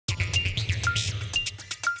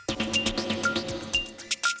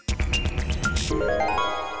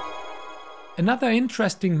Another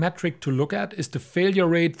interesting metric to look at is the failure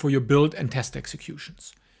rate for your build and test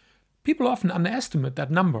executions. People often underestimate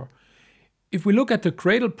that number. If we look at the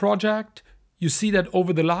Gradle project, you see that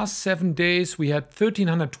over the last 7 days we had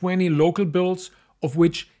 1,320 local builds, of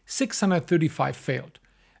which 635 failed.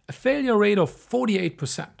 A failure rate of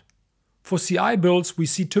 48%. For CI builds, we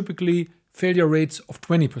see typically failure rates of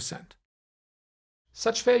 20%.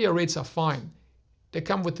 Such failure rates are fine. They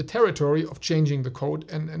come with the territory of changing the code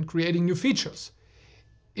and creating new features.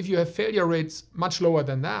 If you have failure rates much lower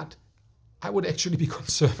than that, I would actually be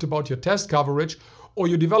concerned about your test coverage or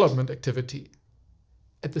your development activity.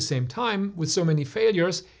 At the same time, with so many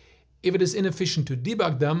failures, if it is inefficient to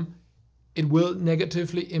debug them, it will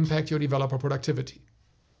negatively impact your developer productivity.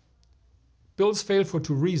 Builds fail for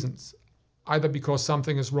 2 reasons, either because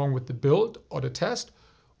something is wrong with the build or the test,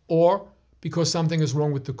 or because something is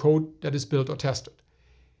wrong with the code that is built or tested.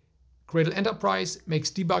 Gradle Enterprise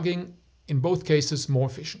makes debugging in both cases more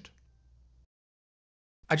efficient.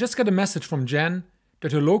 I just got a message from Jen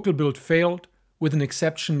that her local build failed with an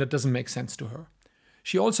exception that doesn't make sense to her.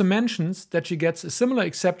 She also mentions that she gets a similar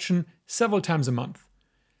exception several times a month.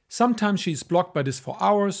 Sometimes she is blocked by this for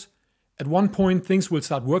hours. At one point things will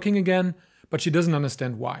start working again, but she doesn't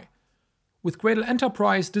understand why. With Gradle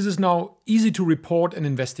Enterprise, this is now easy to report and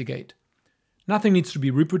investigate. Nothing needs to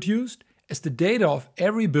be reproduced, as the data of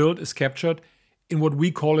every build is captured in what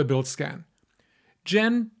we call a build scan.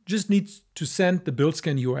 Jen just needs to send the build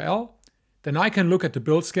scan URL, then I can look at the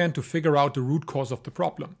build scan to figure out the root cause of the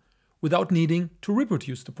problem, without needing to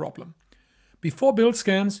reproduce the problem. Before build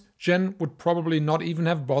scans, Jen would probably not even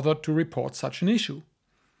have bothered to report such an issue.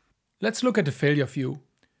 Let's look at the failure view.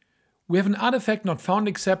 We have an artifact not found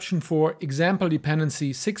exception for example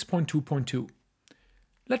dependency 6.2.2.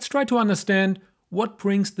 Let's try to understand what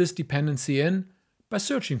brings this dependency in by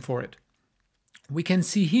searching for it. We can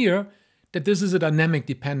see here that this is a dynamic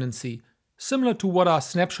dependency, similar to what are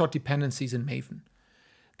snapshot dependencies in Maven.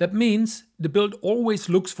 That means the build always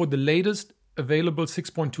looks for the latest available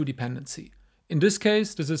 6.2 dependency. In this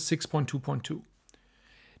case, this is 6.2.2.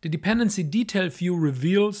 The dependency detail view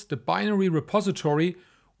reveals the binary repository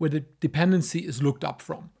where the dependency is looked up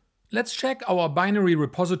from. Let's check our binary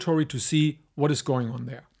repository to see what is going on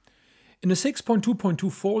there. In the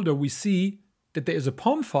 6.2.2 folder, we see that there is a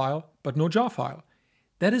POM file, but no jar file.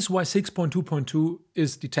 That is why 6.2.2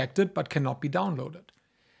 is detected, but cannot be downloaded.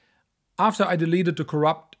 After I deleted the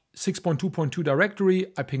corrupt 6.2.2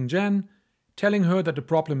 directory, I pinged Jen, telling her that the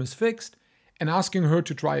problem is fixed and asking her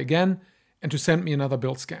to try again and to send me another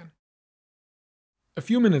build scan. A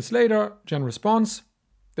few minutes later, Jen responds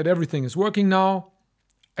that everything is working now.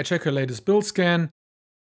 I check her latest build scan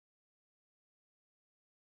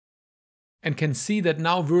and can see that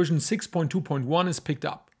now version 6.2.1 is picked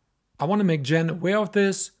up. I want to make Jen aware of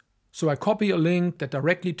this, so I copy a link that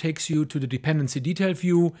directly takes you to the dependency detail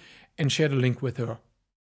view and share the link with her.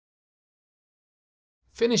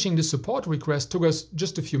 Finishing the support request took us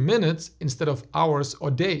just a few minutes instead of hours or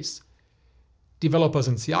days. Developers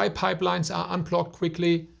and CI pipelines are unblocked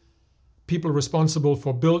quickly. People responsible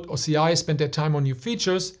for build or CI spend their time on new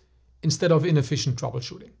features instead of inefficient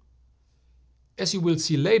troubleshooting. As you will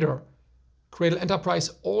see later, Gradle Enterprise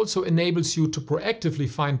also enables you to proactively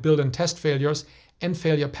find build and test failures and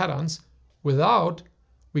failure patterns without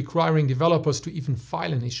requiring developers to even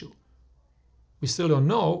file an issue. We still don't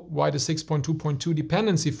know why the 6.2.2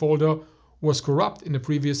 dependency folder was corrupt in the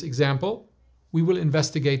previous example. We will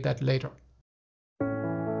investigate that later.